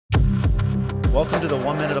Welcome to the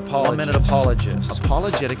 1 Minute Apologist. 1 Minute Apologist.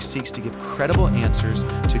 Apologetics seeks to give credible answers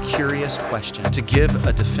to curious questions, to give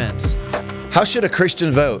a defense. How should a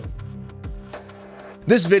Christian vote?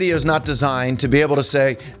 This video is not designed to be able to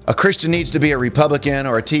say a Christian needs to be a Republican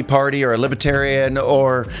or a Tea Party or a Libertarian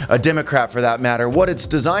or a Democrat for that matter. What it's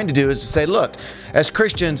designed to do is to say, look, as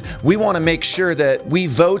Christians, we want to make sure that we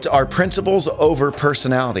vote our principles over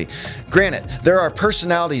personality. Granted, there are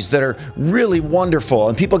personalities that are really wonderful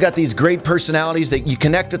and people got these great personalities that you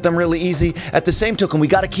connect with them really easy. At the same token, we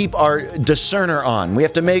got to keep our discerner on. We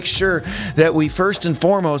have to make sure that we first and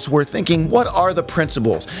foremost, we're thinking, what are the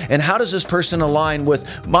principles and how does this person align with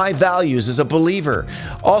my values as a believer?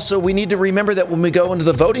 Also, we need to remember that when we go into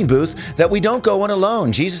the voting booth, that we don't go in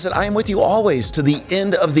alone. Jesus said, I am with you always to the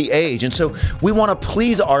end of the age. And so we want to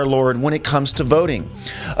please our Lord when it comes to voting.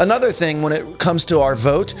 Another thing when it comes to our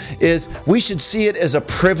vote is we should see it as a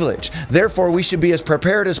privilege. Therefore, we should be as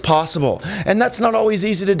prepared as possible. And that's not always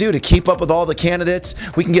easy to do, to keep up with all the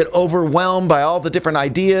candidates. We can get overwhelmed by all the different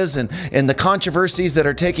ideas and the controversies that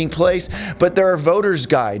are taking place. But there are voters'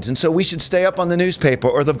 guides. And so we should stay up on the newspaper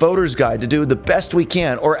or the voter's guide to do the best we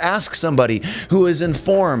can, or ask somebody who is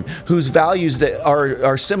informed, whose values that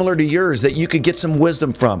are similar to yours, that you could get some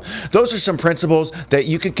wisdom from. Those are some principles that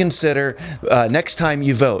you could consider next time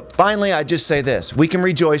you vote. Finally, I just say this: we can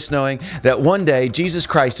rejoice knowing that one day Jesus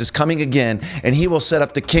Christ is coming again and he will set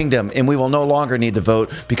up the kingdom and we will no longer need to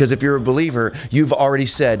vote, because if you're a believer, you've already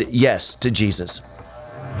said yes to Jesus.